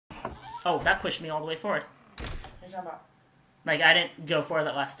Oh, that pushed me all the way forward. What are you talking about? Like, I didn't go for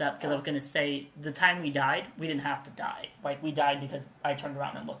that last step because I was going to say the time we died, we didn't have to die. Like, we died because I turned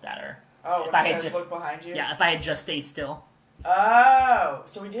around and looked at her. Oh, if when I you had said just look behind you? Yeah, if I had just stayed still. Oh,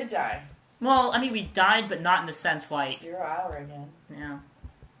 so we did die. Well, I mean, we died, but not in the sense like... 0 hour again. Yeah.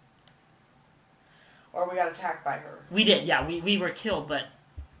 Or we got attacked by her. We did, yeah. We were killed, but...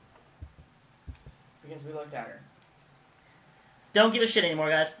 Because we looked at her. Don't give a shit anymore,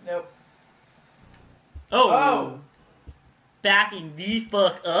 guys. Nope. Oh! Backing the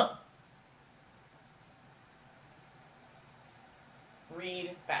fuck up.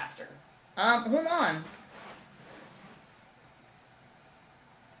 Read faster. Hold on.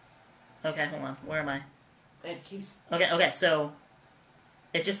 Okay, hold on. Where am I? It keeps... Okay, so...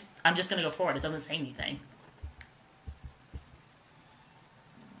 I'm just gonna go forward. It doesn't say anything.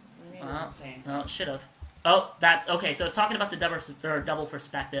 What do you mean it doesn't say anything? Oh, it should've. Oh, that's... Okay, so it's talking about the double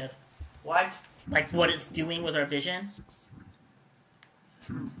perspective. What? Like, what it's doing with our vision.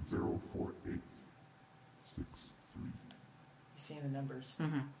 204863. You're seeing the numbers.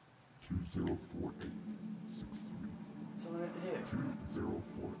 Mm-hmm. 204863. So what do we have to do?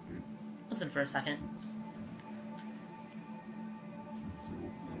 2048. Listen for a second.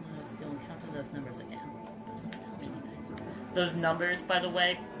 You'll encounter those numbers again. Doesn't tell me anything. Those numbers, by the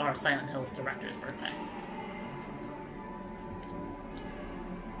way, are Silent Hill's director's birthday.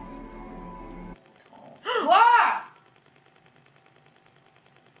 What?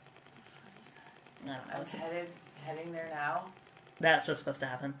 No, I'm heading there now. that's what's supposed to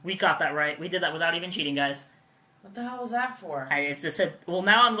happen. We got that right. We did that without even cheating, guys. What the hell was that for? It said, well,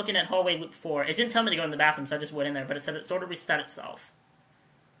 now I'm looking at hallway loop 4. It didn't tell me to go in the bathroom, so I just went in there, but it said it sort of reset itself.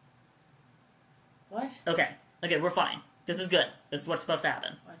 What? Okay, we're fine. This is good. This is what's supposed to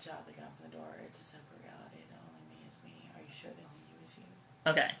happen. Watch out, they got open the door. It's a separate reality. The only me is me. Are you sure the only you is you?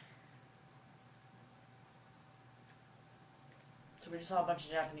 Okay. So we just saw a bunch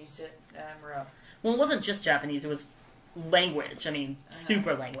of Japanese sit and we're up. Well, it wasn't just Japanese, it was language. I mean,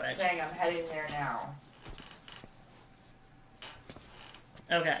 super language. Saying I'm heading there now.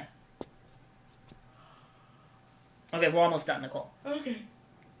 Okay. Okay, we're almost done, Nicole. Okay.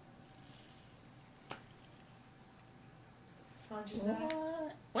 What the fudge is that?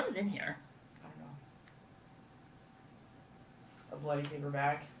 What is in here? I don't know. A bloody paper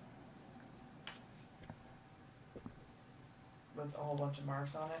bag. With a whole bunch of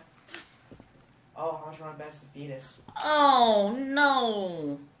marks on it. Oh, how much you want to bet it's the fetus? Oh,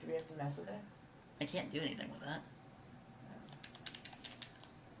 no! Do we have to mess with it? I can't do anything with that.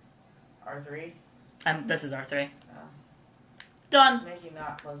 R3? This is R3. Oh. Done! It's making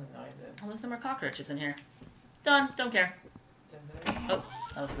not pleasant noises. Oh, there's no more cockroaches in here. Done. Don't care. Oh,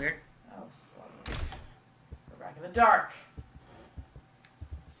 that was weird. Oh, this is a lot of... We're back in the dark.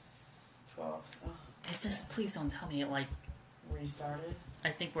 12. Oh, Is this... Please don't tell me it, like... restarted? I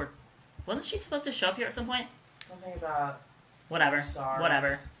think we're... Wasn't she supposed to show up here at some point? Something about... Whatever. Sorry, Whatever.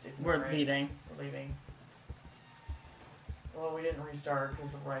 just didn't We're write. leaving. We're leaving. Well, we didn't restart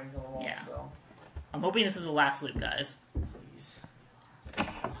because the writing's on the wall, Yeah. so... I'm hoping this is the last loop, guys. Please.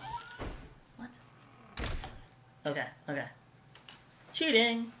 What? Okay.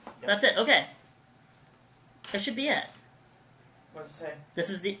 Cheating! Yep. That's it, okay. That should be it. What does it say? This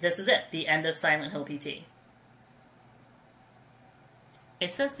is it. The end of Silent Hill PT.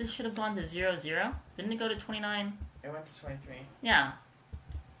 It says this should have gone to 0, 0. Didn't it go to 29? It went to 23. Yeah.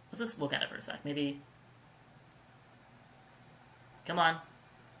 Let's just look at it for a sec. Maybe... Come on.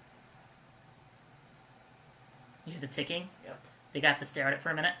 You hear the ticking? Yep. They got to stare at it for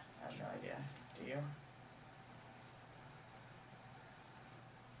a minute. I have no idea. Do you?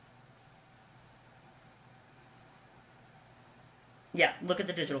 Yeah, look at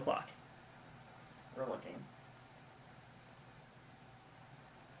the digital clock. We're looking.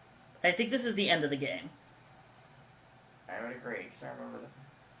 I think this is the end of the game. I would agree, because I remember the...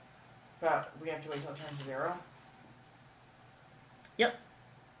 But we have to wait till it turns to 0? Yep.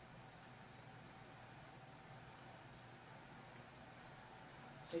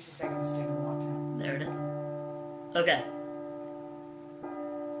 "60 seconds is taking a long time." There it is. Okay.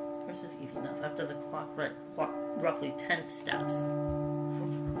 First just give you enough. After the clock, walk roughly 10 steps.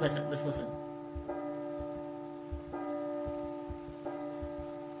 Listen, let's listen.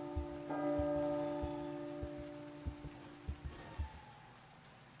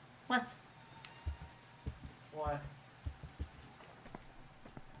 What? What?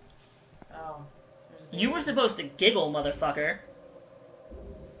 Oh. You were supposed to giggle, motherfucker.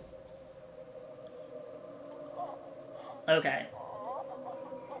 Okay.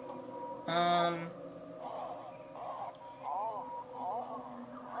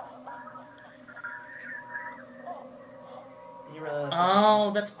 You really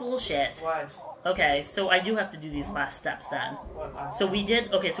Oh, that's bullshit. What? Okay, so I do have to do these last steps then. What last So we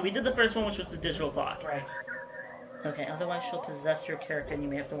did, okay, so we did the first one, which was the digital clock. Right. Okay, otherwise she'll possess your character and you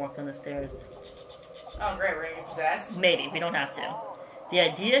may have to walk down the stairs. Oh, great, we're gonna get possessed? Maybe, we don't have to. The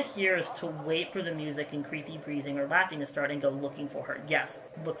idea here is to wait for the music and creepy breathing or laughing to start and go looking for her. Yes,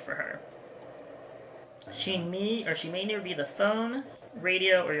 look for her. She may near be the phone,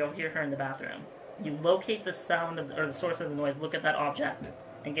 radio, or you'll hear her in the bathroom. You locate the sound of, or the source of the noise, look at that object,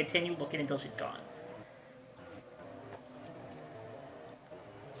 and continue looking until she's gone.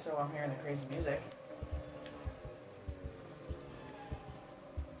 So I'm hearing the crazy music.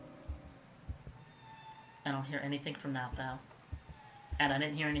 I don't hear anything from that, though. And I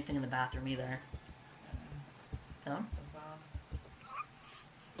didn't hear anything in the bathroom either. Phone?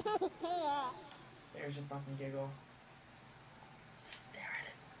 The phone. There's your fucking giggle. Stare at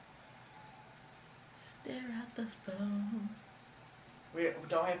it. Stare at the phone. We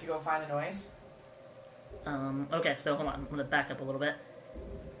don't have to go find the noise? Okay, so hold on. I'm gonna back up a little bit.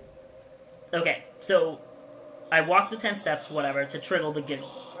 Okay, so I walk the 10 steps, whatever, to trigger the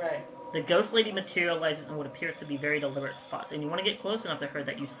giggle. Right. The ghost lady materializes in what appears to be very deliberate spots, and you want to get close enough to her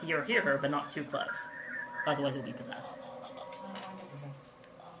that you see or hear her, but not too close. Otherwise you'll be possessed. I don't want to get possessed.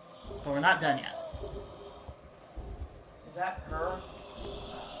 But we're not done yet. Is that her?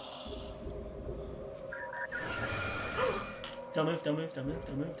 Don't move, don't move, don't move,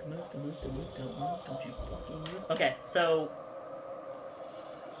 don't move, don't move, don't move, don't move, don't move, don't you fucking move. Okay, so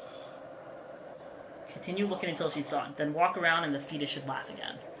continue looking until she's gone. Then walk around and the fetus should laugh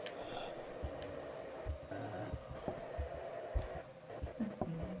again.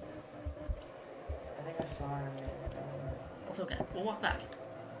 I think I saw her. It's okay. We'll walk back.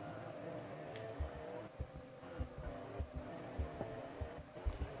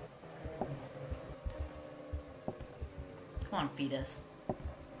 Come on, fetus.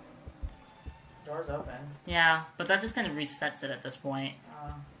 Door's open. Yeah, but that just kind of resets it at this point.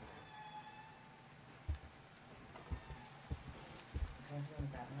 Can I do the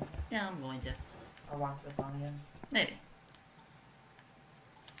bathroom? Yeah, I'm going to. Or walk to the phone again? Maybe.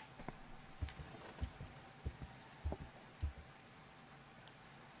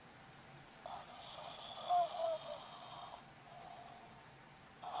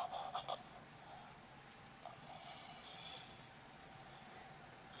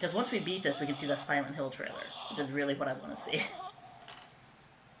 Because once we beat this, we can see the Silent Hill trailer, which is really what I want to see.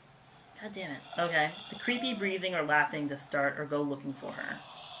 God damn it. Okay. The creepy breathing or laughing to start or go looking for her.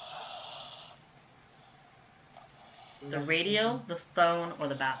 The radio, the phone, or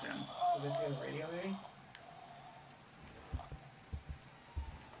the bathroom. So we have to go to the radio, maybe?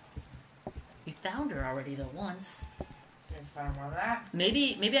 We found her already, though, once. Do we have to find more of that?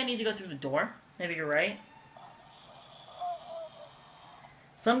 Maybe I need to go through the door. Maybe you're right.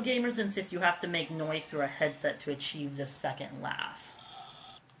 Some gamers insist you have to make noise through a headset to achieve the second laugh.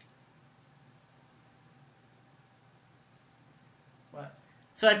 What?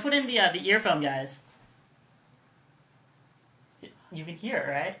 So I put in the earphone, guys. You can hear it,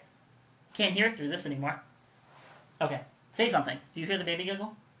 right? Can't hear it through this anymore. Okay. Say something. Do you hear the baby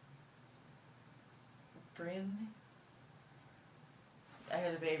giggle? Breathing? I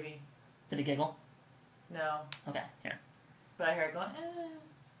hear the baby. Did it giggle? No. Okay, here. But I hear it going, eh.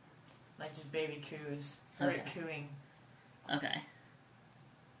 Like just baby coos. Or Okay. cooing. Okay.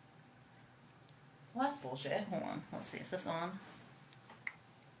 Well, that's bullshit. Hold on. Let's see. Is this on?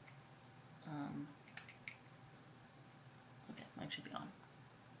 Okay, mic should be on.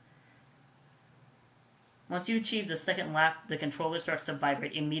 Once you achieve the second laugh, the controller starts to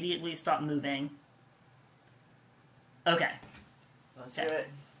vibrate. Immediately stop moving. Okay. Let's Okay. do it.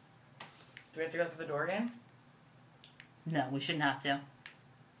 Do we have to go through the door again? No, we shouldn't have to.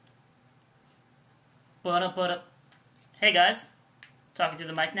 Put up. Hey guys. Talking through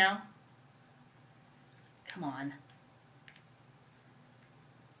the mic now? Come on.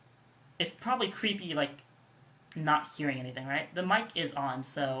 It's probably creepy, like, not hearing anything, right? The mic is on,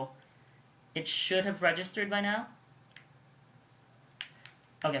 so it should have registered by now.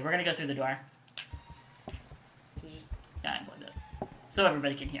 Okay, we're gonna go through the door. Did you, Yeah, I unplugged it. So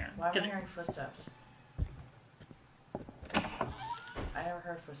everybody can hear. why am I 'Cause- hearing footsteps? I never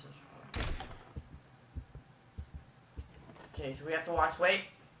heard footsteps before. Okay, so we have to watch, wait.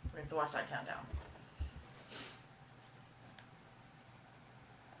 We have to watch that countdown.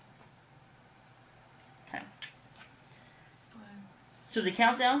 Okay. So the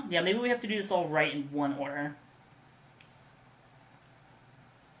countdown, yeah, maybe we have to do this all right in one order.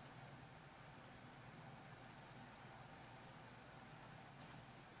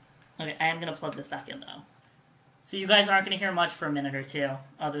 Okay, I am gonna plug this back in though. So you guys aren't going to hear much for a minute or two,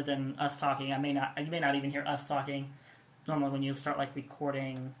 other than us talking. You may not even hear us talking. Normally, when you start like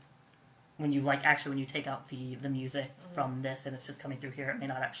recording, when you take out the music from this and it's just coming through here, it may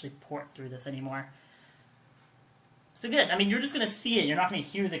not actually port through this anymore. So good. I mean, you're just going to see it. You're not going to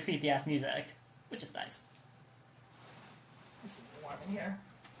hear the creepy ass music, which is nice. It's warm in here.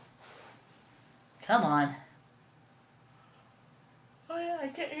 Come on. Oh yeah, I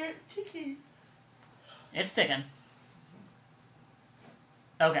can't hear it ticking. It's ticking.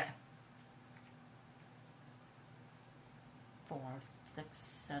 Okay. 4, 6,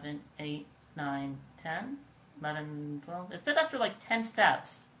 7, 8, 9, 10, 11, 12. It said after like 10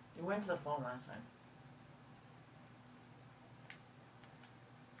 steps. You went to the phone last time.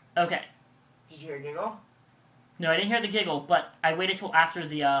 Okay. Did you hear a giggle? No, I didn't hear the giggle, but I waited till after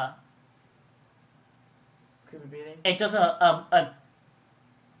the, Creepy breathing? It does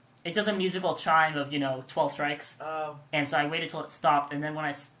it does a musical chime of, 12 strikes. Oh. And so I waited till it stopped, and then when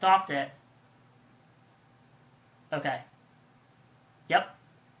I stopped it... Okay. Yep.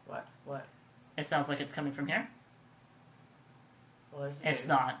 What? It sounds like it's coming from here. Well, there's the It's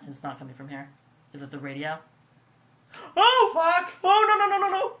baby. not. It's not coming from here. Is it the radio? Oh, fuck! Oh,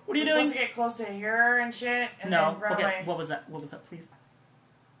 no. What are you We're doing? supposed to get close to here and shit, and No. then run Okay, away. what was that? What was that, please?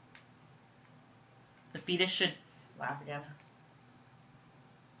 The fetus should... Laugh again.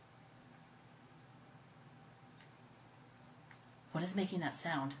 What is making that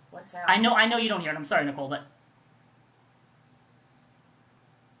sound? What sound? I know you don't hear it. I'm sorry, Nicole, but...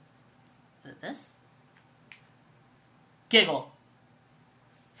 Is it this? Giggle.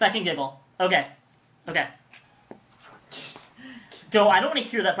 Second giggle. Okay. So I don't want to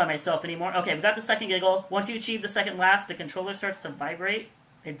hear that by myself anymore. Okay, we got the second giggle. Once you achieve the second laugh, the controller starts to vibrate.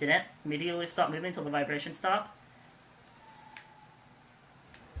 It didn't. Immediately stop moving until the vibration stopped.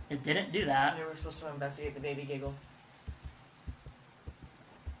 It didn't do that. They were supposed to investigate the baby giggle.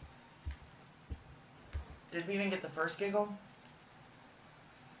 Did we even get the first giggle?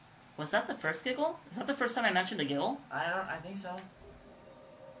 Was that the first giggle? Is that the first time I mentioned a giggle? I think so.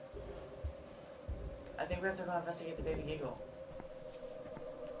 I think we have to go investigate the baby giggle.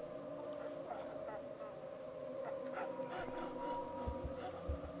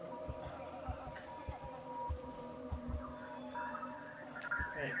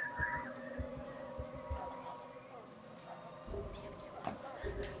 Wait. I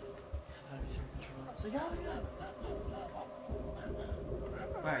thought it was your controller. I was like, oh, yeah.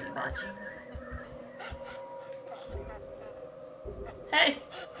 Where are you, bitch? Hey!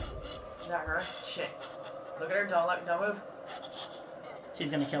 Is that her? Shit. Look at her. Don't move.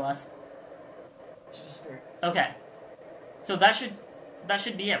 She's gonna kill us. She disappeared. Okay. So that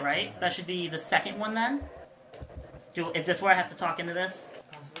should be it, right? That should be the second one then? Is this where I have to talk into this?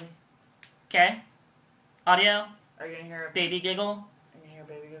 Possibly. Okay. Audio. Are you gonna hear a Baby giggle. Are you gonna hear a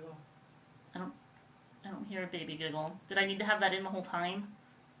baby giggle? I don't hear a baby giggle. Did I need to have that in the whole time?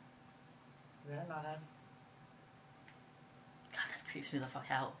 We better not have. God, that creeps me the fuck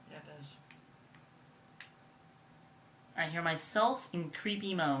out. Yeah, it does. I hear myself in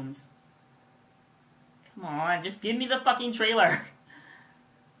creepy moans. Come on, just give me the fucking trailer.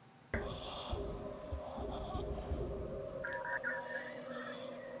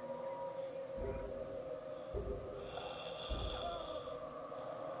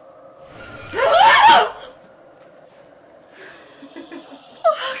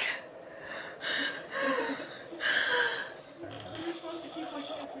 You're supposed to keep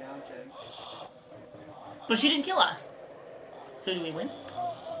looking at the object. But she didn't kill us. So do we win?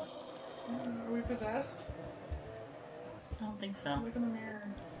 Are we possessed? I don't think so. Look in the mirror.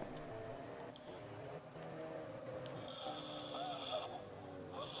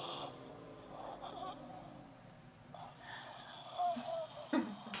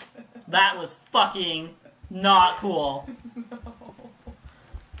 That was fucking not cool. No.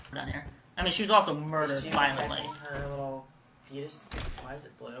 Down here. I mean, she was also murdered Is she violently. protecting her little fetus? Why is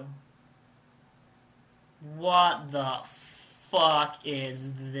it blue? What the fuck is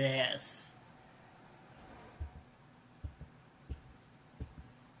this?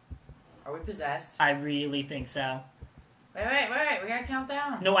 Are we possessed? I really think so. Wait. We gotta count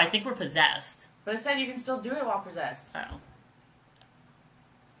down. No, I think we're possessed. But it said you can still do it while possessed. Oh.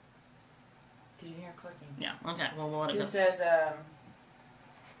 Because you can hear clicking. Yeah, okay. Well, we'll let it It go. says,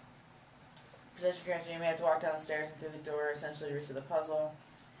 possession currency, you may have to walk down the stairs and through the door, essentially to reset the puzzle.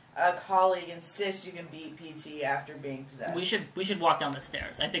 A colleague insists you can beat PT after being possessed. We should walk down the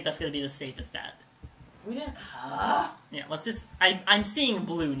stairs. I think that's gonna be the safest bet. We didn't. Yeah, let's just... I'm seeing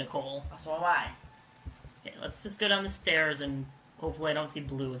blue, Nicole. So am I. Okay, let's just go down the stairs and hopefully I don't see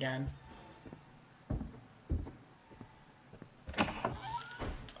blue again.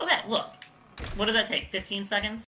 Yeah, look. What did that take? 15 seconds?